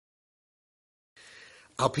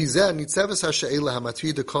According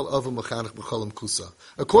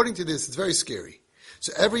to this, it's very scary.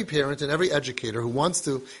 So every parent and every educator who wants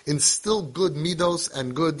to instill good midos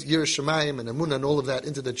and good yiras shamayim and emunah and all of that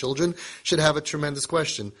into the children should have a tremendous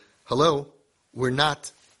question. Hello, we're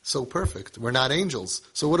not so perfect. We're not angels.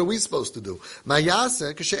 So what are we supposed to do? We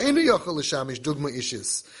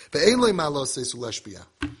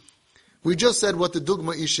just said what the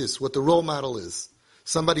dugma ish is, what the role model is.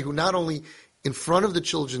 Somebody who not only in front of the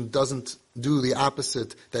children doesn't do the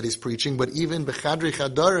opposite that he's preaching, but even b'chadri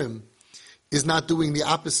chadarim is not doing the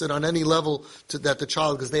opposite on any level that the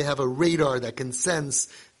child, because they have a radar that can sense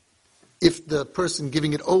if the person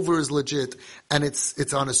giving it over is legit, and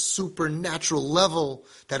it's on a supernatural level,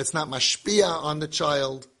 that it's not mashpia on the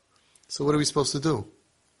child. So what are we supposed to do?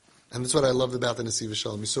 And that's what I loved about the Nesivas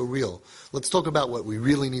Shalom. He's so real. Let's talk about what we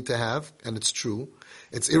really need to have, and it's true.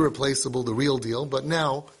 It's irreplaceable, the real deal. But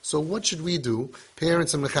now, so what should we do?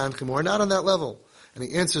 Parents and mechanchim who are not on that level. And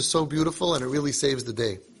the answer is so beautiful, and it really saves the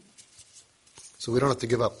day. So we don't have to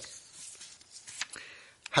give up.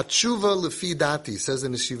 Hatshuva lefi dati, says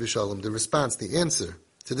in Nesivei Shalom, the response, the answer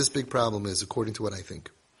to this big problem is, according to what I think.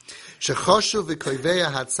 Shechoshu v'koiveya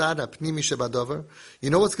hatzad hapnimi shebadover. You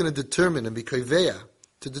know what's going to determine, and be koiveya,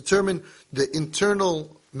 to determine the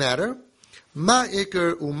internal matter? Ma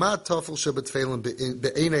ikar u'ma tofel shebetfeilim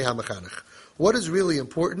be'enei ha'mechanech. What is really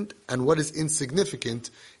important and what is insignificant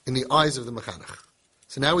in the eyes of the mechanech.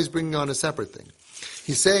 So now he's bringing on a separate thing.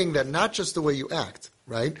 He's saying that not just the way you act,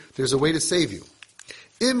 right? There's a way to save you.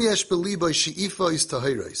 If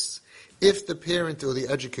the parent or the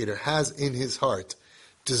educator has in his heart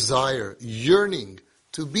desire, yearning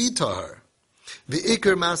to be tahar, but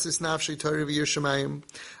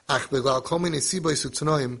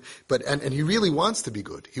and he really wants to be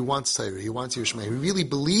good. He wants tahar, he wants yiras shamayim. He really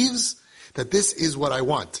believes that this is what I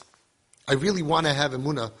want. I really want to have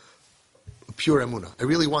emunah, pure emunah. I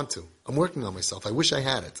really want to. I'm working on myself. I wish I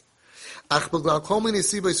had it.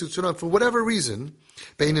 For whatever reason,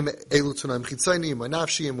 whether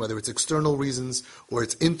it's external reasons or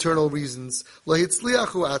it's internal reasons,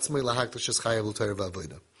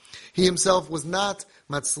 he himself was not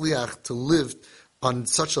matzliach to live on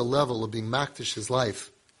such a level of being makdish his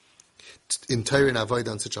life in Torah and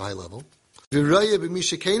Avodah on such a high level.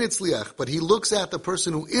 But he looks at the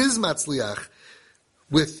person who is matzliach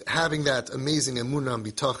with having that amazing emunah and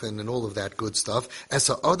bitachon and all of that good stuff. As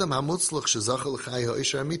a adam hamutzlach shezachal l'chai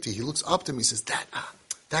ha'isha amiti, he looks up to me, he says,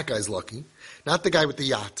 that guy's lucky. Not the guy with the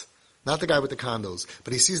yacht, not the guy with the condos,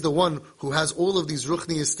 but he sees the one who has all of these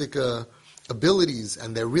ruchniistic abilities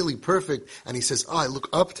and they're really perfect, and he says, I look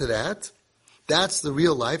up to that. That's the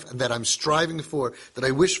real life, and that I'm striving for, that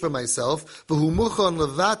I wish for myself.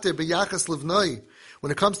 When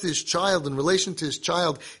it comes to his child, in relation to his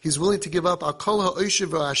child, he's willing to give up akol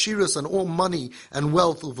ha'oshev ha'ashiros and all money and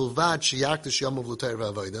wealth.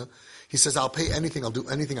 He says, I'll pay anything, I'll do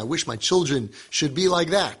anything. I wish my children should be like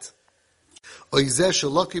that.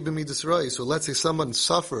 So let's say someone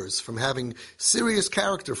suffers from having serious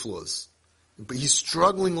character flaws, but he's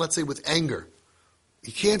struggling, let's say, with anger.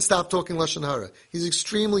 He can't stop talking Lashon Hara. He's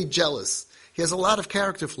extremely jealous. He has a lot of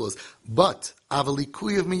character flaws. But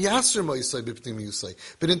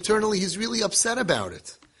internally he's really upset about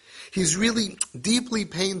it. He's really deeply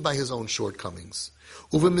pained by his own shortcomings.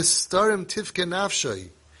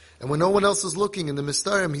 And when no one else is looking in the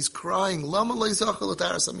mistarim, he's crying, why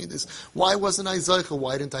wasn't I zaycha?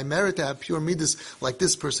 Why didn't I merit to have pure midas like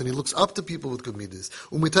this person? He looks up to people with good midas.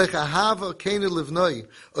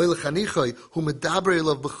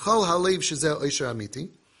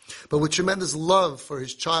 But with tremendous love for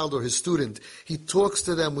his child or his student, he talks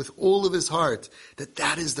to them with all of his heart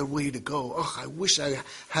that is the way to go. Oh, I wish I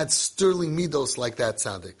had sterling midos like that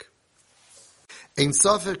tzaddik. Ein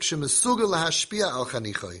safek shemesuga lahashpia al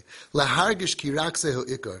chanichai lahargish ki rak zehu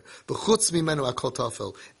ikar b'chutz mimenu akol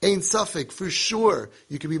tafel. Ein safek, for sure,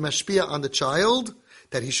 you can be mashpia on the child,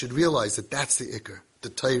 that he should realize that that's the ikar. The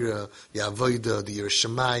Torah, the Avodah, the yiras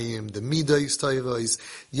shamayim, the midas toivos.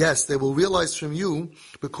 Yes, they will realize from you,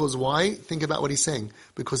 because why? Think about what he's saying.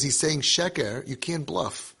 Because he's saying sheker, you can't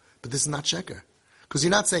bluff. But this is not sheker. Because you're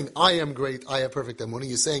not saying, I am great, I have perfect emunah.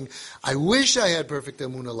 You're saying, I wish I had perfect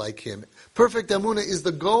emunah like him. Perfect emunah is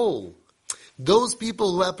the goal. Those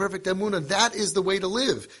people who have perfect emunah, that is the way to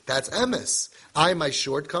live. That's emes. My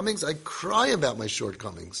shortcomings, I cry about my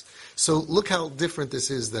shortcomings. So look how different this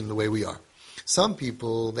is than the way we are. Some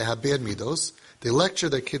people, they have bad midos. They lecture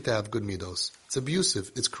their kid to have good midos. It's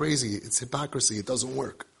abusive. It's crazy. It's hypocrisy. It doesn't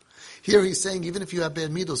work. Here he's saying, even if you have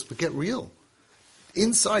bad midos, but get real.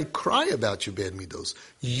 Inside, cry about your bad midos.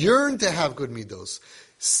 Yearn to have good midos.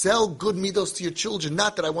 Sell good midos to your children.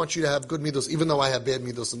 Not that I want you to have good midos, even though I have bad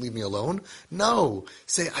midos and leave me alone. No.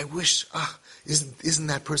 Say, I wish, isn't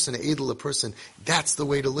that person an edel person? That's the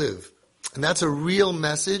way to live. And that's a real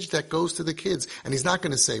message that goes to the kids. And he's not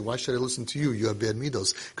going to say, why should I listen to you? You have bad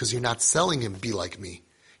midos. Because you're not selling him, be like me.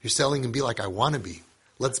 You're selling him, be like I want to be.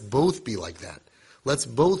 Let's both be like that. Let's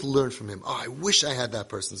both learn from him. I wish I had that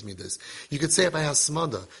person's midas. You could say it by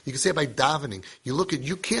hasmada. You could say it by davening. You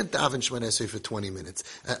can't daven Shemana Esrei for 20 minutes.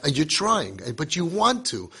 You're trying, but you want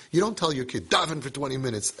to. You don't tell your kid, daven for 20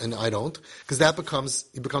 minutes, and I don't, because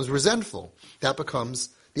he becomes resentful. That becomes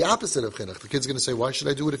the opposite of chinuch. The kid's going to say, why should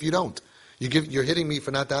I do it if you don't? You're hitting me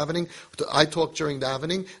for not davening. I talk during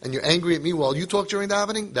davening, and you're angry at me while you talk during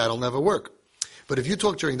davening. That'll never work. But if you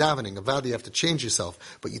talk during davening, about you have to change yourself.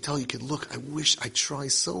 But you tell your kid, look, I wish I try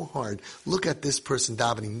so hard. Look at this person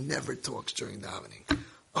davening, never talks during davening.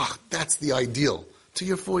 That's the ideal. To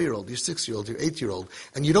your 4-year-old, your 6-year-old, your 8-year-old.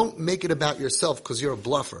 And you don't make it about yourself because you're a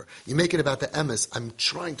bluffer. You make it about the emes. I'm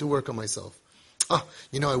trying to work on myself. I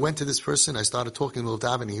went to this person, I started talking a little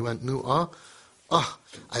davening. He went, I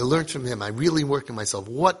learned from him. I really worked on myself.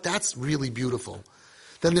 That's really beautiful.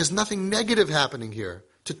 Then there's nothing negative happening here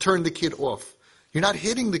to turn the kid off. You're not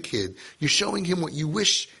hitting the kid. You're showing him what you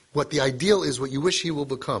wish, what the ideal is, what you wish he will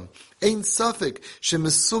become. Ein safek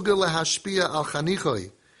shemesuga lahashpia al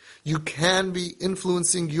chanichoi. You can be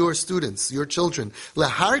influencing your students, your children.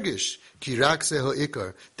 Lahargish ki rak ze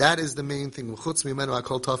ha'ikar. That is the main thing. Chutz mimenu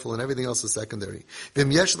akol tafel, and everything else is secondary.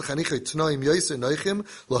 V'im yesh l'chanichoi tnoim yoser noichim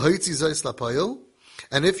lahoitzi zois lapayil.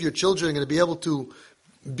 And if your children are going to be able to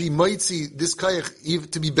be moitzi this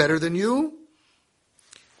kayach to be better than you,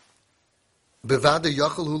 of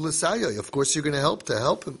course you're going to help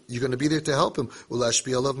him. You're going to be there to help him. From the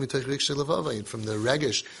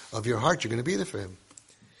regesh of your heart, you're going to be there for him.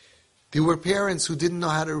 There were parents who didn't know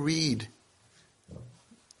how to read.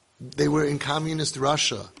 They were in communist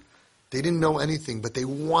Russia. They didn't know anything, but they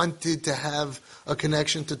wanted to have a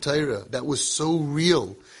connection to Torah that was so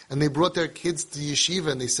real. And they brought their kids to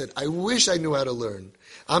yeshiva and they said, I wish I knew how to learn.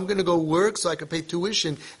 I'm going to go work so I can pay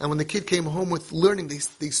tuition. And when the kid came home with learning, they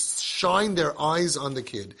shined their eyes on the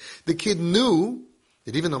kid. The kid knew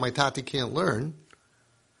that even though my tati can't learn,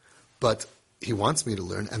 but he wants me to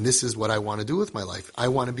learn, and this is what I want to do with my life. I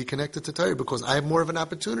want to be connected to Torah because I have more of an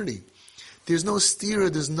opportunity. There's no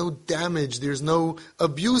stira, there's no damage, there's no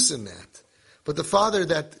abuse in that. But the father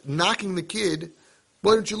that knocking the kid,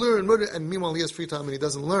 why don't you learn? And meanwhile he has free time and he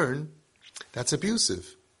doesn't learn, that's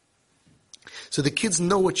abusive. So the kids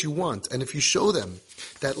know what you want, and if you show them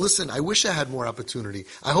that, listen, I wish I had more opportunity.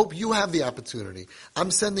 I hope you have the opportunity. I'm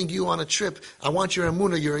sending you on a trip. I want your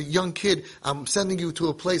emunah. You're a young kid. I'm sending you to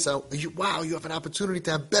a place. Wow, you have an opportunity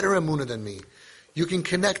to have better emunah than me. You can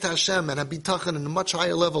connect to Hashem and have bitachon on a much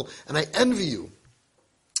higher level, and I envy you.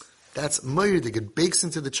 That's mayurdig. It bakes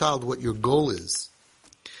into the child what your goal is.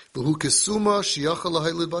 It's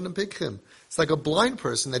like a blind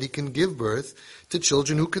person that he can give birth to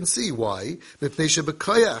children who can see. Why?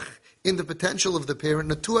 In the potential of the parent,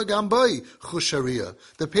 the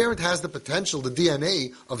parent has the potential, the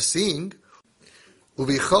DNA of seeing.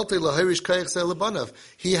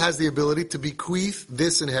 He has the ability to bequeath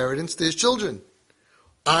this inheritance to his children.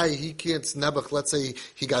 He can't nebuch. Let's say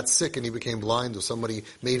he got sick and he became blind, or somebody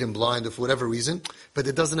made him blind for whatever reason, but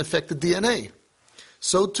it doesn't affect the DNA.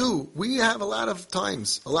 So too, we have a lot of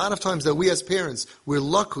times that we as parents, we're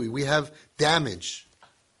lucky, we have damage.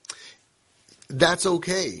 That's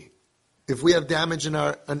okay. If we have damage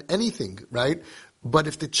on anything, right? But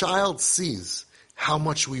if the child sees how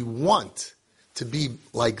much we want to be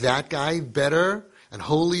like that guy, better and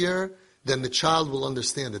holier, then the child will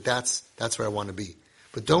understand that that's where I want to be.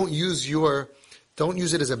 But don't use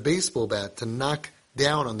it as a baseball bat to knock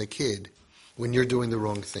down on the kid when you're doing the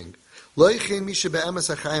wrong thing. The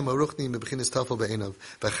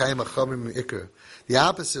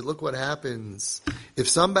opposite, look what happens. If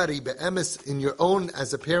somebody, be'emes, in your own,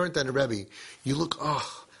 as a parent and a Rebbe, you look, I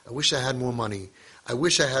wish I had more money. I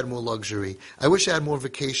wish I had more luxury. I wish I had more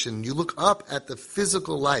vacation. You look up at the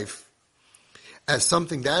physical life as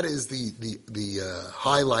something that is the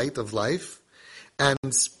highlight of life, and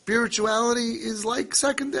spirituality is like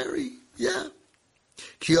secondary. Yeah.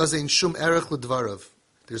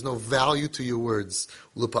 There's no value to your words.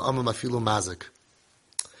 There's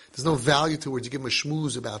no value to words. You give him a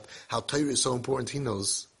schmooze about how Torah is so important. He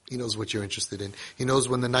knows what you're interested in. He knows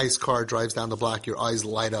when the nice car drives down the block, your eyes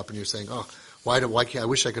light up and you're saying, why can't I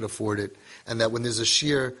wish I could afford it? And that when there's a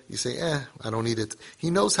shear, you say, I don't need it. He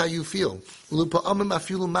knows how you feel.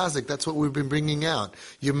 That's what we've been bringing out.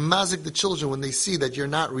 You mazik the children when they see that you're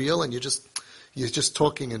not real and you're just, You're just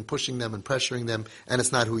talking and pushing them and pressuring them, and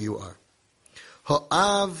it's not who you are.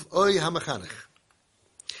 Ha'av oy hamachanech.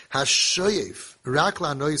 Hashoyev rak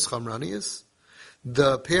la'nois chamranius.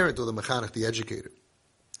 The parent or the mechanech, the educator,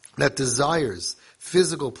 that desires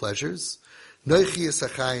physical pleasures, noichias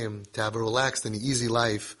achayim, to have a relaxed and easy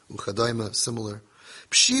life, uchadayma, similar.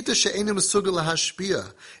 Pshita she'enim sugal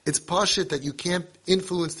lahashpia. It's pashit that you can't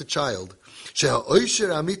influence the child. She'ha'oisher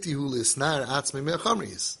amiti hu lisnar atzmei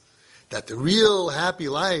me'chamris. That the real happy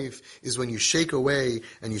life is when you shake away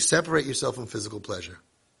and you separate yourself from physical pleasure.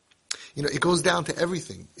 You know, it goes down to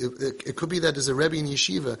everything. It could be that there's a Rebbe in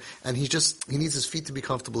yeshiva and he needs his feet to be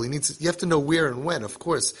comfortable. You have to know where and when, of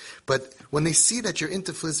course. But when they see that you're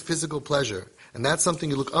into physical pleasure, and that's something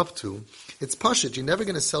you look up to, it's pashut. You're never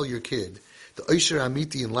going to sell your kid. The Oisher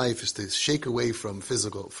Amiti in life is to shake away from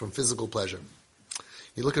physical pleasure.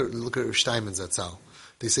 You look at Steinman's Zatzal.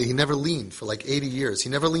 They say he never leaned for like 80 years. He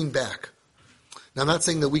never leaned back. Now, I'm not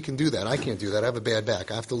saying that we can do that. I can't do that. I have a bad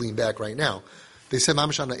back. I have to lean back right now. They said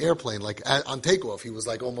mamish on an airplane, like on takeoff, he was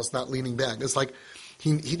like almost not leaning back. It's like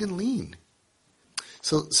he didn't lean.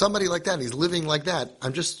 So somebody like that, he's living like that.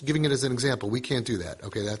 I'm just giving it as an example. We can't do that.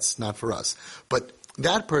 Okay, that's not for us. But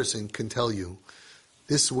that person can tell you,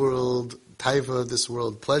 this world, taiva of this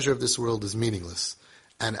world, pleasure of this world is meaningless.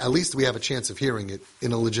 And at least we have a chance of hearing it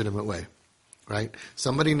in a legitimate way. Right?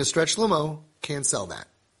 Somebody in a stretch limo can't sell that.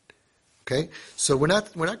 Okay? So we're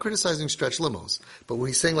not criticizing stretch limos, but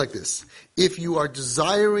he's saying like this. If you are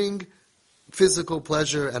desiring physical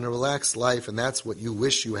pleasure and a relaxed life, and that's what you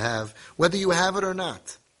wish you have, whether you have it or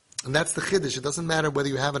not, and that's the chiddush, it doesn't matter whether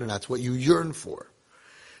you have it or not, it's what you yearn for.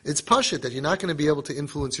 It's pashut that you're not going to be able to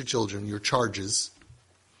influence your children, your charges,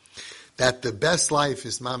 that the best life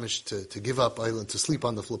is mamish to give up island, to sleep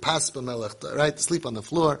on the floor, right? To sleep on the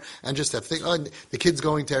floor and just have things. Oh, the kid's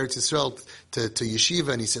going to Eretz Yisrael to yeshiva,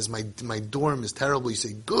 and he says, my dorm is terrible. You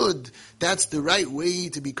say, good, that's the right way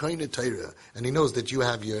to be kind of Torah. And he knows that you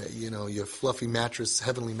have your fluffy mattress,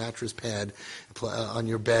 heavenly mattress pad on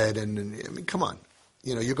your bed, and I mean, come on.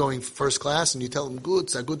 You know, you're going first class, and you tell him, good,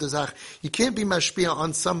 zach. You can't be mashpia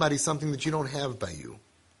on somebody something that you don't have by you.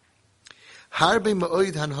 Harbe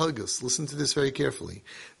ma'oid hanhagos. Listen to this very carefully.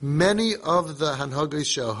 Many of the hanhagos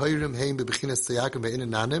she'ahoyrim heim bebechinas tzayakim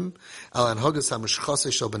ve'inananim al hanhagos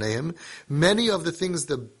hamishchasei shel b'neihem. Many of the things,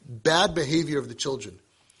 the bad behavior of the children,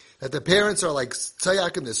 that the parents are like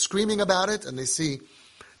tzayakim, they're screaming about it, and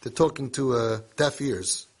they're talking to deaf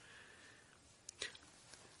ears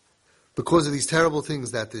because of these terrible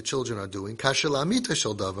things that the children are doing. Kashel amita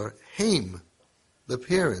shel davar heim, the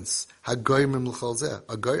parents hagoyim l'chol zeh,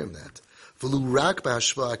 are goyim that. Even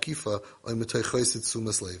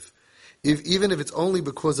if it's only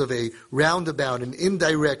because of a roundabout, an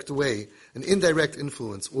indirect way, an indirect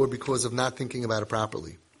influence, or because of not thinking about it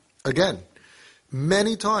properly. Again,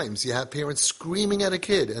 many times you have parents screaming at a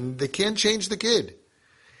kid, and they can't change the kid.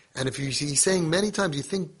 And if he's saying many times, you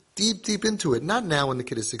think deep into it, not now when the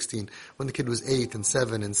kid is 16, when the kid was 8 and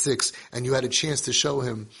 7 and 6, and you had a chance to show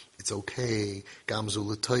him, it's okay, gamzu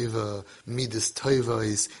l'toiva, midas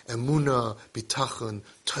toivais, emuna, bitachon,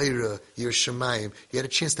 Torah, yir shemayim. You had a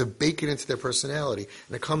chance to bake it into their personality,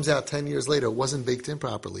 and it comes out 10 years later, it wasn't baked in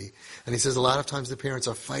properly. And he says a lot of times the parents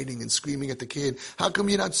are fighting and screaming at the kid, how come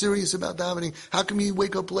you're not serious about davening? How come you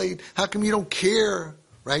wake up late? How come you don't care?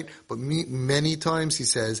 Right? But many times he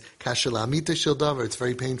says, Kashalamita shel davar, it's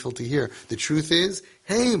very painful to hear. The truth is,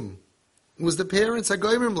 Haim, it was the parents,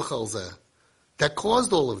 Hagoyrim l'chalzeh, that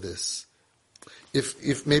caused all of this.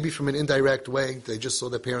 If maybe from an indirect way, they just saw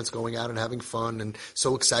their parents going out and having fun and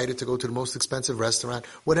so excited to go to the most expensive restaurant,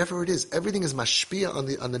 whatever it is, everything is mashpia on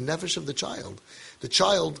the nefesh of the child. The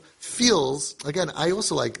child feels, again,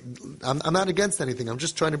 I'm not against anything, I'm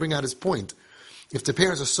just trying to bring out his point. If the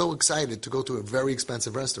parents are so excited to go to a very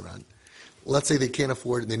expensive restaurant, let's say they can't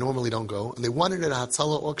afford it, and they normally don't go, and they won it at a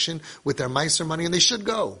Hatzalah auction with their Meiser money, and they should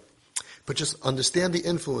go. But just understand the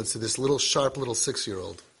influence of this sharp little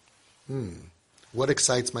 6-year-old. What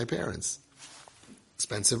excites my parents?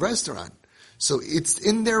 Expensive restaurant. So it's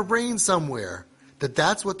in their brain somewhere that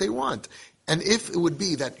that's what they want. And if it would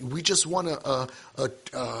be that we just won a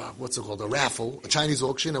raffle, a Chinese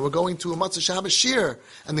auction, and we're going to a Matzah Shabbos shir,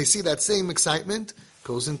 and they see that same excitement,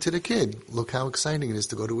 goes into the kid. Look how exciting it is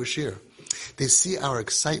to go to a shir. They see our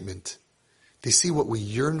excitement. They see what we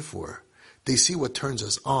yearn for. They see what turns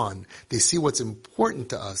us on. They see what's important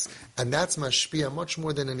to us. And that's mashpia much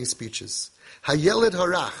more than any speeches. Hayeled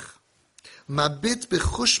harach, mabit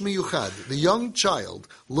bechush miyuchad. The young child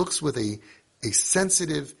looks with a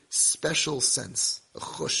sensitive, special sense, a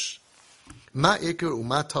chush. Ma iker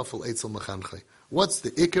u'ma tafel etzel mechanche. What's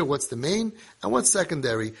the ikar, what's the main, and what's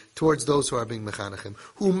secondary towards those who are being mechanachim.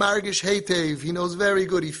 Hu margish heitev, he knows very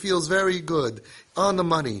good, he feels very good, on the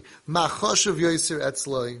money. Ma choshev yoser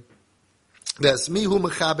etzloi.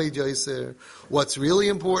 What's really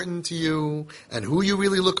important to you, and who you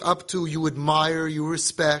really look up to, you admire, you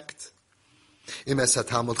respect. Is it the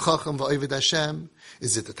Talmud Chacham Oived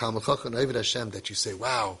Hashem that you say,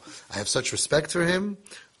 wow, I have such respect for him?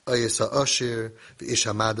 Or is it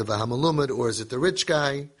the rich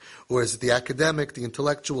guy? Or is it the academic, the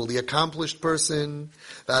intellectual, the accomplished person?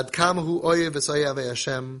 And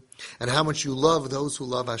how much you love those who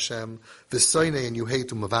love Hashem. And you hate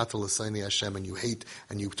Hashem, and you hate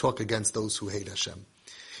and you talk against those who hate Hashem.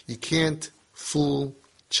 You can't fool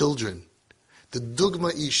children. The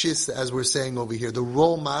dugma ishis, as we're saying over here, the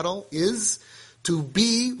role model is to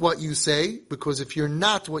be what you say, because if you're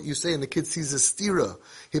not what you say and the kid sees a stira,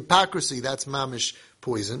 hypocrisy, that's mamish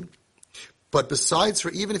poison. But besides, for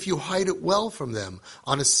even if you hide it well from them,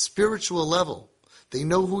 on a spiritual level, they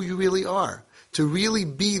know who you really are. To really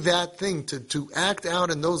be that thing, to act out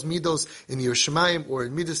in those midos, in your shemayim or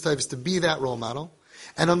in midas types, to be that role model.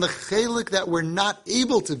 And on the chelik that we're not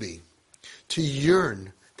able to be, to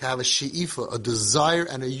yearn, to have a she'ifa, a desire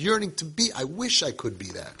and a yearning to be, I wish I could be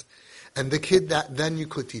that. And the kid, that then you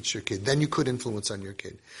could teach your kid, then you could influence on your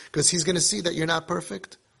kid. Because he's going to see that you're not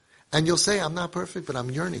perfect. And you'll say, I'm not perfect, but I'm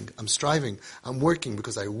yearning, I'm striving, I'm working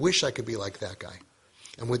because I wish I could be like that guy.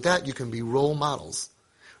 And with that, you can be role models.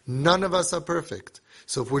 None of us are perfect.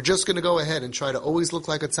 So if we're just going to go ahead and try to always look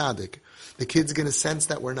like a tzaddik, the kid's going to sense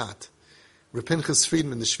that we're not. Reb Pinchas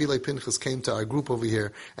Friedman, the Shvilei Pinchas, came to our group over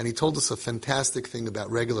here, and he told us a fantastic thing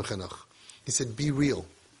about regular chinuch. He said, be real.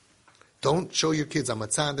 Don't show your kids, I'm a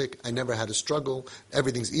tzaddik, I never had a struggle,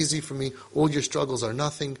 everything's easy for me, all your struggles are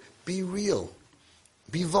nothing. Be real.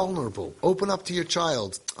 Be vulnerable. Open up to your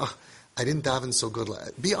child. I didn't daven so good.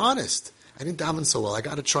 Be honest. I didn't daven so well, I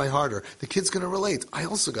got to try harder. The kid's going to relate. I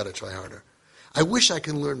also got to try harder. I wish I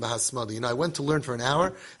can learn Bahasmada. I went to learn for an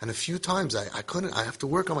hour, and a few times I couldn't. I have to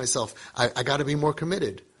work on myself. I got to be more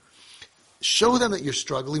committed. Show them that you're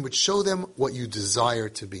struggling, but show them what you desire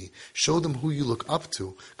to be. Show them who you look up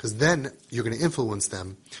to, because then you're going to influence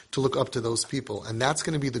them to look up to those people, and that's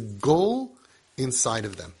going to be the goal inside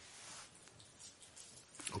of them.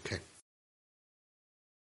 Okay.